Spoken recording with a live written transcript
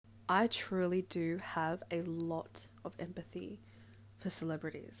I truly do have a lot of empathy for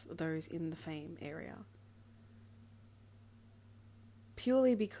celebrities, those in the fame area.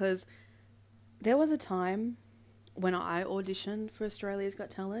 Purely because there was a time when I auditioned for Australia's Got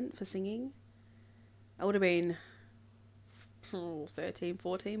Talent for singing. I would have been 13,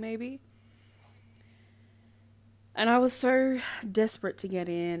 14 maybe. And I was so desperate to get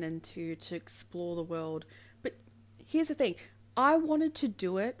in and to explore the world. But here's the thing. I wanted to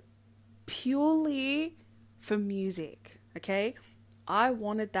do it purely for music, okay? I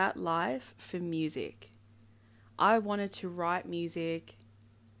wanted that life for music. I wanted to write music,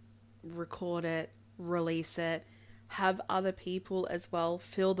 record it, release it, have other people as well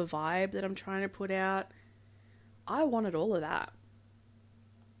feel the vibe that I'm trying to put out. I wanted all of that.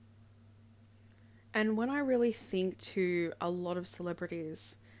 And when I really think to a lot of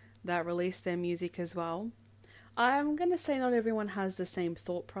celebrities that release their music as well, I'm going to say not everyone has the same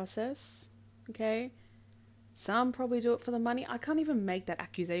thought process, okay? Some probably do it for the money. I can't even make that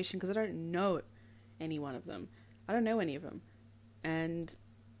accusation because I don't know any one of them. I don't know any of them. And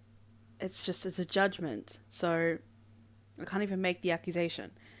it's a judgment. So I can't even make the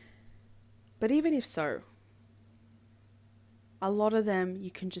accusation. But even if so, a lot of them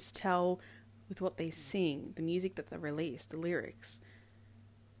you can just tell with what they sing, the music that they release, the lyrics.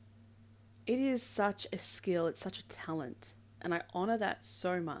 It is such a skill, it's such a talent, and I honor that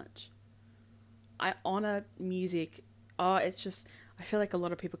so much. I honor music. It's just, I feel like a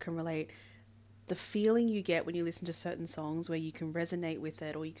lot of people can relate. The feeling you get when you listen to certain songs where you can resonate with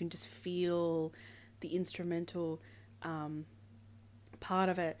it, or you can just feel the instrumental part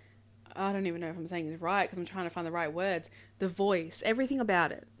of it. I don't even know if I'm saying it right because I'm trying to find the right words. The voice, everything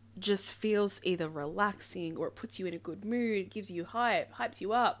about it just feels either relaxing or it puts you in a good mood, gives you hype, hypes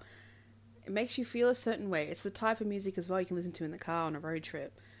you up. It makes you feel a certain way. It's the type of music as well you can listen to in the car on a road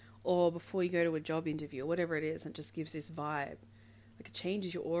trip or before you go to a job interview or whatever it is, and it just gives this vibe. Like it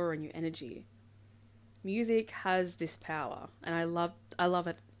changes your aura and your energy. Music has this power and I love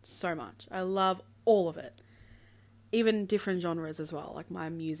it so much. I love all of it. Even different genres as well. Like my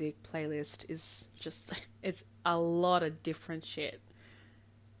music playlist is just, it's a lot of different shit.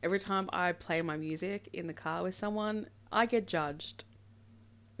 Every time I play my music in the car with someone, I get judged.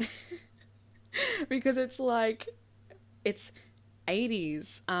 Because it's like, it's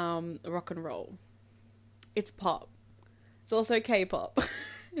 80s rock and roll. It's pop. It's also K-pop.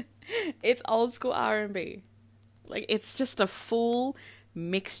 It's old school R&B. Like, it's just a full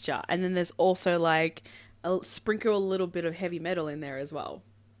mixture. And then there's also like, sprinkle a little bit of heavy metal in there as well.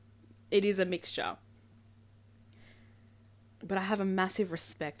 It is a mixture. But I have a massive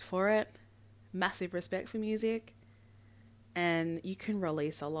respect for it. Massive respect for music. And you can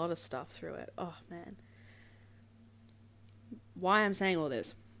release a lot of stuff through it. Oh, man. Why I'm saying all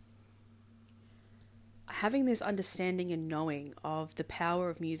this. Having this understanding and knowing of the power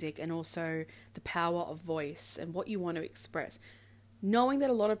of music and also the power of voice and what you want to express. Knowing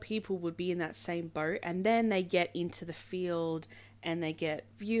that a lot of people would be in that same boat and then they get into the field and they get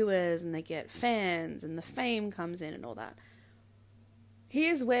viewers and they get fans and the fame comes in and all that.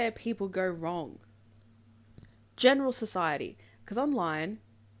 Here's where people go wrong. General society. Because online,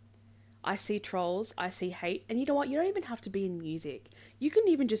 I see trolls, I see hate, and you know what? You don't even have to be in music. You can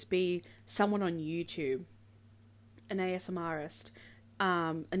even just be someone on YouTube, an ASMRist,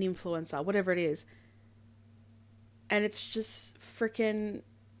 an influencer, whatever it is. And it's just freaking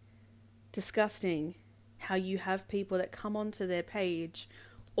disgusting how you have people that come onto their page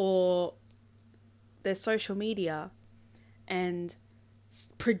or their social media and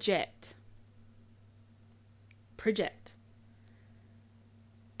project.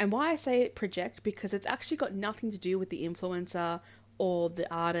 And why I say project, because it's actually got nothing to do with the influencer or the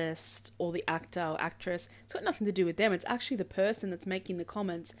artist or the actor or actress. It's got nothing to do with them. It's actually the person that's making the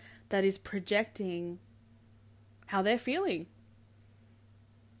comments that is projecting how they're feeling.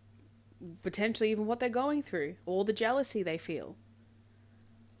 Potentially even what they're going through, or the jealousy they feel.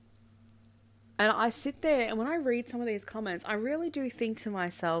 And I sit there and when I read some of these comments, I really do think to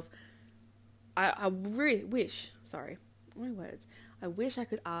myself, I really wish, I wish I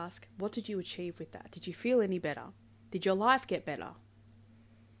could ask, what did you achieve with that? Did you feel any better? Did your life get better?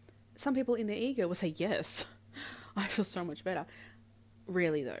 Some people in their ego will say, yes, I feel so much better.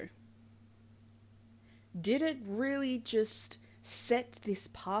 Really though? Did it really just set this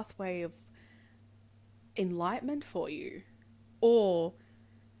pathway of enlightenment for you? Or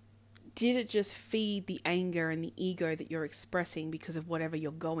did it just feed the anger and the ego that you're expressing because of whatever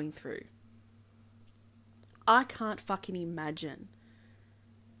you're going through? I can't fucking imagine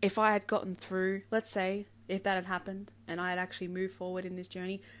if I had gotten through, let's say, if that had happened and I had actually moved forward in this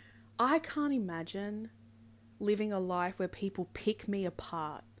journey, I can't imagine living a life where people pick me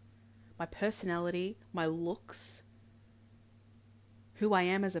apart. My personality, my looks, who I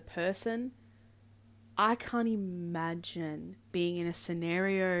am as a person. I can't imagine being in a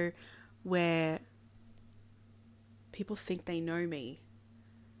scenario where people think they know me.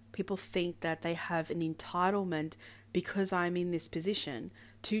 People think that they have an entitlement because I'm in this position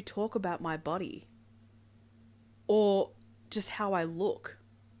to talk about my body or just how I look.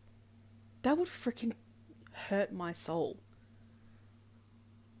 That would freaking hurt my soul.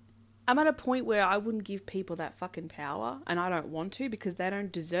 I'm at a point where I wouldn't give people that fucking power, and I don't want to because they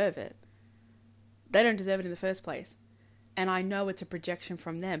don't deserve it. They don't deserve it in the first place. And I know it's a projection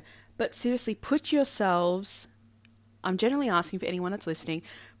from them. But seriously, put yourselves, I'm generally asking for anyone that's listening,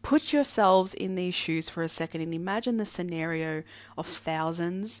 put yourselves in these shoes for a second and imagine the scenario of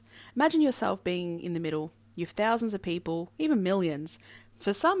thousands. Imagine yourself being in the middle. You have thousands of people, even millions.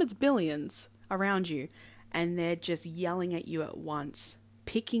 For some, it's billions around you. And they're just yelling at you at once,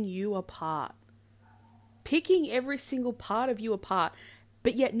 picking you apart. Picking every single part of you apart.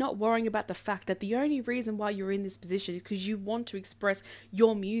 But yet not worrying about the fact that the only reason why you're in this position is because you want to express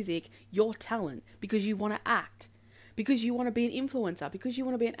your music, your talent, because you want to act, because you want to be an influencer, because you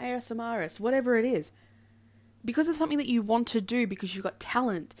want to be an ASMRist, whatever it is. Because it's something that you want to do, because you've got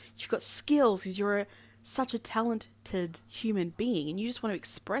talent, you've got skills, because you're such a talented human being, and you just want to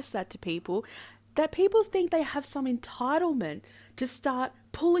express that to people, that people think they have some entitlement to start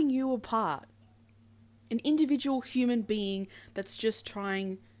pulling you apart. An individual human being that's just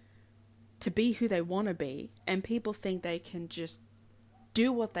trying to be who they want to be, and people think they can just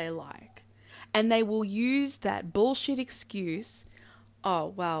do what they like. And they will use that bullshit excuse, oh,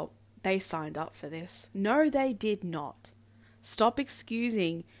 well, they signed up for this. No, they did not. Stop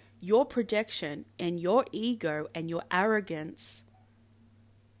excusing your projection and your ego and your arrogance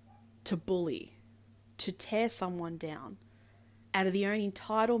to bully, to tear someone down out of the own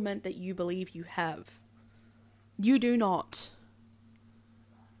entitlement that you believe you have. You do not.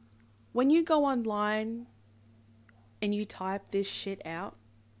 When you go online and you type this shit out,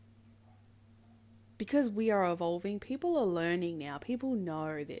 because we are evolving, people are learning now. People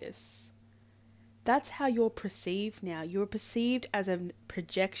know this. That's how you're perceived now. You're perceived as a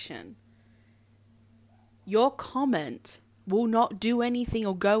projection. Your comment will not do anything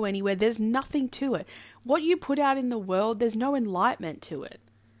or go anywhere. There's nothing to it. What you put out in the world, there's no enlightenment to it.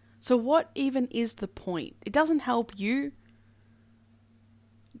 So what even is the point? It doesn't help you.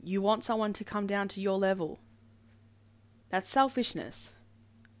 You want someone to come down to your level. That's selfishness.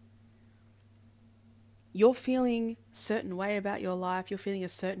 You're feeling a certain way about your life. You're feeling a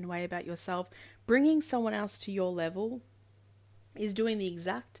certain way about yourself. Bringing someone else to your level is doing the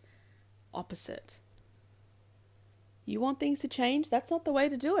exact opposite. You want things to change? That's not the way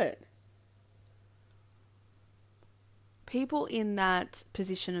to do it. People in that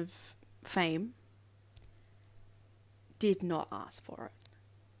position of fame did not ask for it.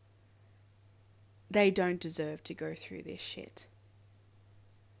 They don't deserve to go through this shit.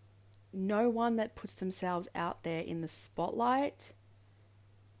 No one that puts themselves out there in the spotlight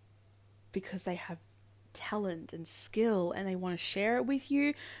because they have talent and skill and they want to share it with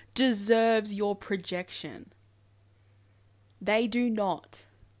you deserves your projection. They do not.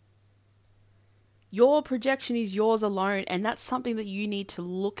 Your projection is yours alone, and that's something that you need to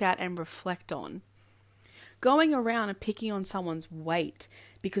look at and reflect on. Going around and picking on someone's weight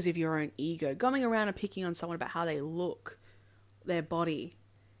because of your own ego. Going around and picking on someone about how they look, their body,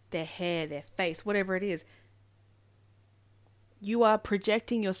 their hair, their face, whatever it is. You are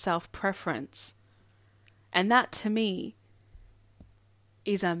projecting your self-preference. And that, to me,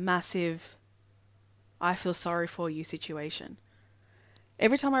 is a massive, I feel sorry for you situation.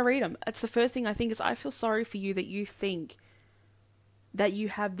 Every time I read them, it's the first thing I think is, I feel sorry for you that you think that you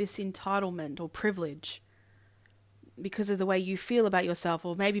have this entitlement or privilege because of the way you feel about yourself,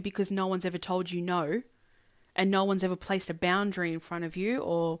 or maybe because no one's ever told you no, and no one's ever placed a boundary in front of you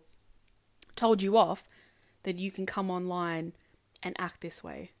or told you off, that you can come online and act this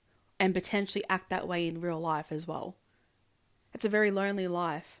way and potentially act that way in real life as well. It's a very lonely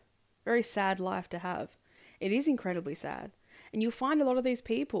life, very sad life to have. It is incredibly sad. And you'll find a lot of these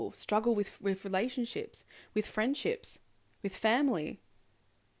people struggle with relationships, with friendships, with family.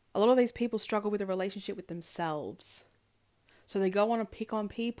 A lot of these people struggle with a relationship with themselves. So they go on and pick on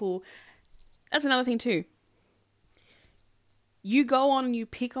people. That's another thing too. You go on and you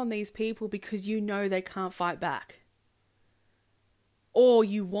pick on these people because you know they can't fight back. Or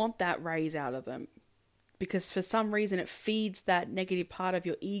you want that raise out of them. because for some reason it feeds that negative part of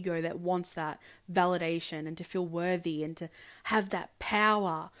your ego that wants that validation and to feel worthy and to have that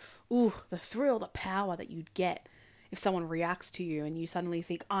power. Ooh, the thrill, the power that you'd get if someone reacts to you and you suddenly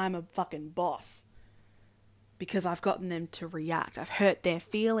think, I'm a fucking boss because I've gotten them to react. I've hurt their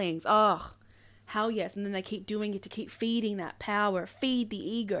feelings. Oh, hell yes. And then they keep doing it to keep feeding that power, feed the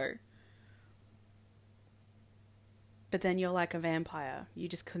ego. But then you're like a vampire. You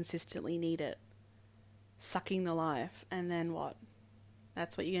just consistently need it, sucking the life. And then what?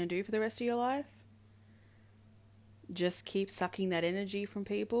 That's what you're going to do for the rest of your life? Just keep sucking that energy from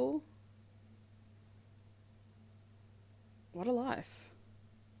people? What a life.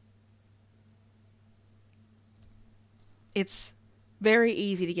 It's very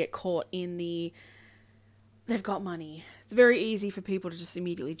easy to get caught in they've got money. It's very easy for people to just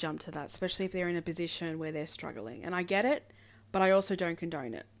immediately jump to that, especially if they're in a position where they're struggling. And I get it, but I also don't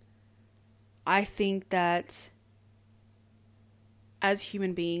condone it. I think that as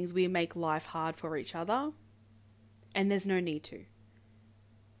human beings, we make life hard for each other, and there's no need to.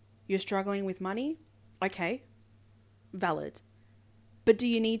 You're struggling with money? Okay, valid. But do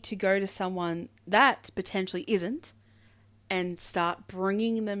you need to go to someone that potentially isn't and start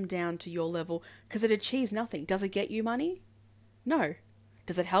bringing them down to your level because it achieves nothing? Does it get you money? No.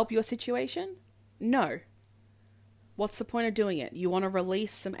 Does it help your situation? No. What's the point of doing it? You want to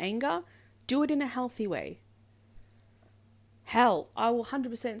release some anger? Do it in a healthy way. Hell, I will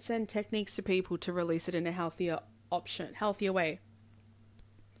 100% send techniques to people to release it in a healthier way.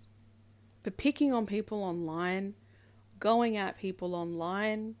 But picking on people online, going at people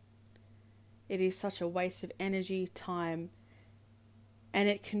online, it is such a waste of energy, time, and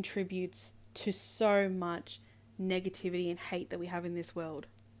it contributes to so much negativity and hate that we have in this world.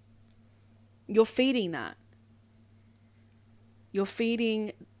 You're feeding that. You're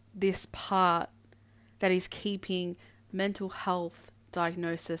feeding this part that is keeping mental health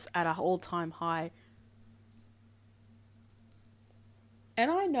diagnosis at an all-time high. And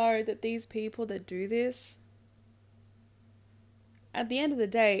I know that these people that do this, at the end of the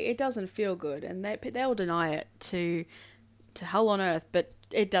day, it doesn't feel good, and they'll deny it to hell on earth, but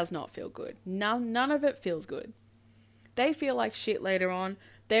it does not feel good. None of it feels good. They feel like shit later on.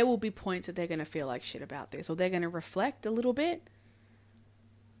 There will be points that they're going to feel like shit about this, or they're going to reflect a little bit,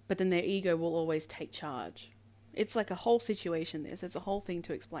 but then their ego will always take charge. It's like a whole situation, this. It's a whole thing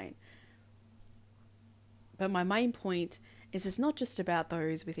to explain. But my main point is it's not just about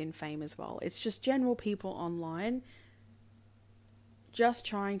those within fame as well. It's just general people online just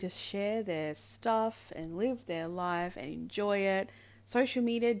trying to share their stuff and live their life and enjoy it. Social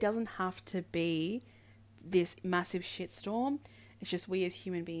media doesn't have to be this massive shitstorm. It's just we as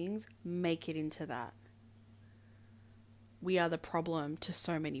human beings make it into that. We are the problem to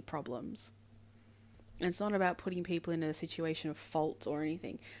so many problems. And it's not about putting people in a situation of fault or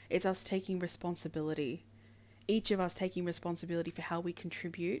anything. It's us taking responsibility. Each of us taking responsibility for how we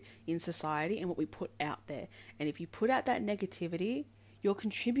contribute in society and what we put out there. And if you put out that negativity, you're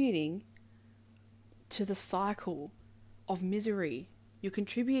contributing to the cycle of misery. You're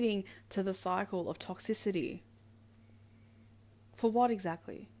contributing to the cycle of toxicity. For what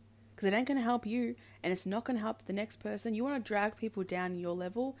exactly? Because it ain't going to help you, and it's not going to help the next person. You want to drag people down your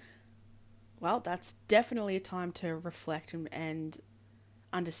level? Well, that's definitely a time to reflect and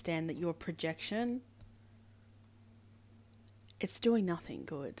understand that your projection, it's doing nothing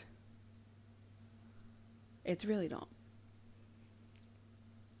good. It's really not.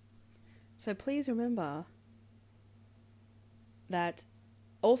 So please remember that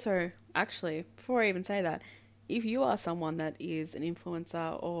also, actually, before I even say that, if you are someone that is an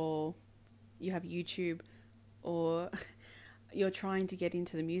influencer or you have YouTube or you're trying to get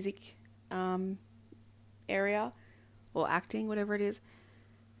into the music area or acting, whatever it is,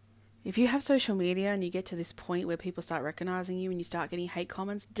 if you have social media and you get to this point where people start recognizing you and you start getting hate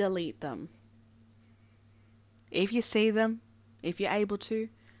comments, delete them. If you see them, if you're able to,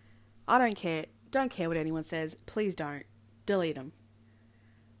 I don't care. Don't care what anyone says. Please don't. Delete them.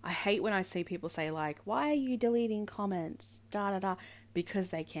 I hate when I see people say like, why are you deleting comments? Because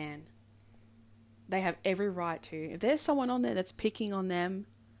they can. They have every right to. If there's someone on there that's picking on them,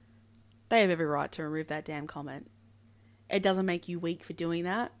 they have every right to remove that damn comment. It doesn't make you weak for doing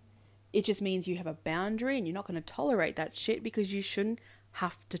that. It just means you have a boundary and you're not going to tolerate that shit because you shouldn't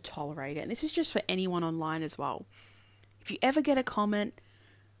have to tolerate it. And this is just for anyone online as well. If you ever get a comment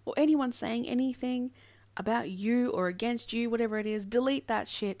or anyone saying anything about you or against you, whatever it is, delete that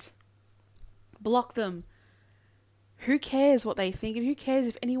shit. Block them. Who cares what they think, and who cares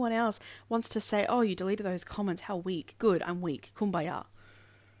if anyone else wants to say, oh, you deleted those comments, how weak. Good, I'm weak. Kumbaya.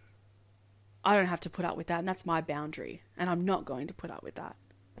 I don't have to put up with that, and that's my boundary, and I'm not going to put up with that.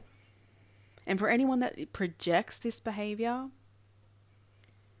 And for anyone that projects this behavior,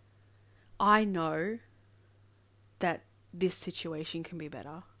 I know that this situation can be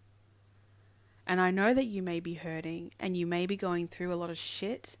better. And I know that you may be hurting, and you may be going through a lot of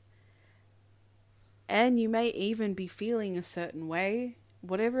shit, and you may even be feeling a certain way.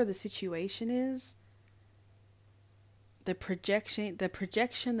 Whatever the situation is, the projection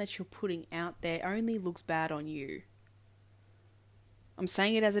that you're putting out there only looks bad on you. I'm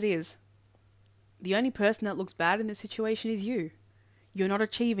saying it as it is. The only person that looks bad in this situation is you. You're not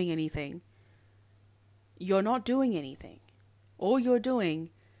achieving anything. You're not doing anything. All you're doing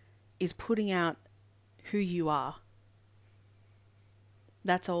is putting out who you are.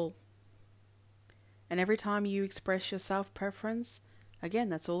 That's all. And every time you express your self-preference, again,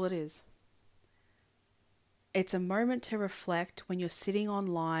 that's all it is. It's a moment to reflect when you're sitting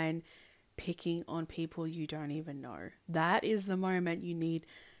online picking on people you don't even know. That is the moment you need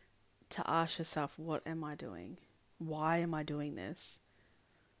to ask yourself, what am I doing? Why am I doing this?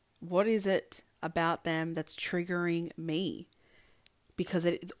 What is it about them that's triggering me? Because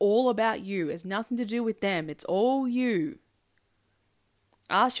it's all about you. It's nothing to do with them. It's all you.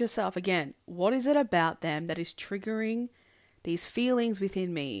 Ask yourself again, what is it about them that is triggering these feelings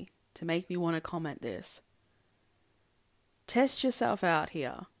within me to make me want to comment this? Test yourself out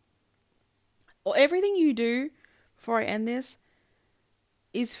here. Or everything you do before I end this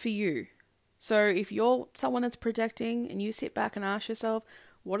is for you. So if you're someone that's projecting and you sit back and ask yourself,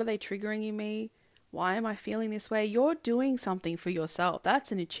 what are they triggering in me? Why am I feeling this way? You're doing something for yourself.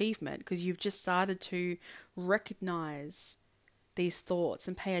 That's an achievement because you've just started to recognize these thoughts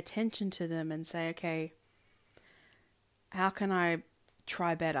and pay attention to them and say, okay, how can I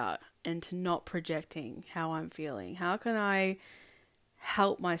try better into not projecting how I'm feeling? How can I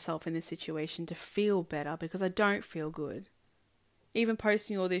help myself in this situation to feel better because I don't feel good? Even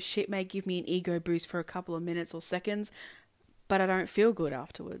posting all this shit may give me an ego boost for a couple of minutes or seconds, but I don't feel good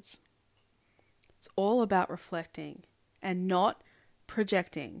afterwards. It's all about reflecting and not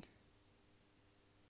projecting.